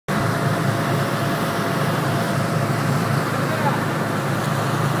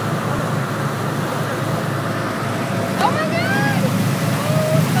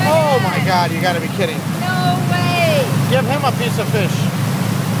God, you gotta be kidding. No way. Give him a piece of fish.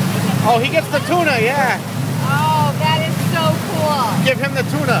 Oh, he gets the tuna, yeah. Oh, that is so cool. Give him the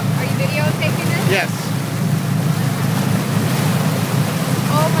tuna. Are you videotaping this? Yes.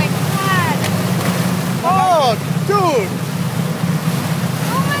 Oh my God. Oh, dude.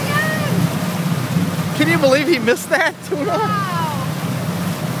 Oh my God. Can you believe he missed that tuna? Wow.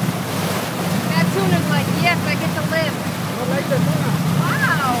 That tuna's like, yes, I get to live. I don't like the tuna.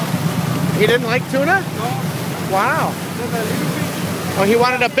 Wow. He didn't like tuna? No. Wow. Just a little fish. Oh, he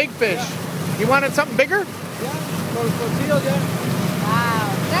wanted a big fish. He wanted something bigger? Yeah. For seal, yeah. Wow.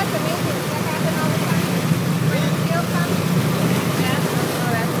 That's amazing. Does that happen all the time? When the seal comes? Yeah.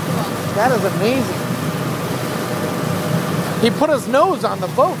 Oh, that's cool. That is amazing. He put his nose on the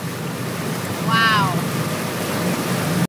boat.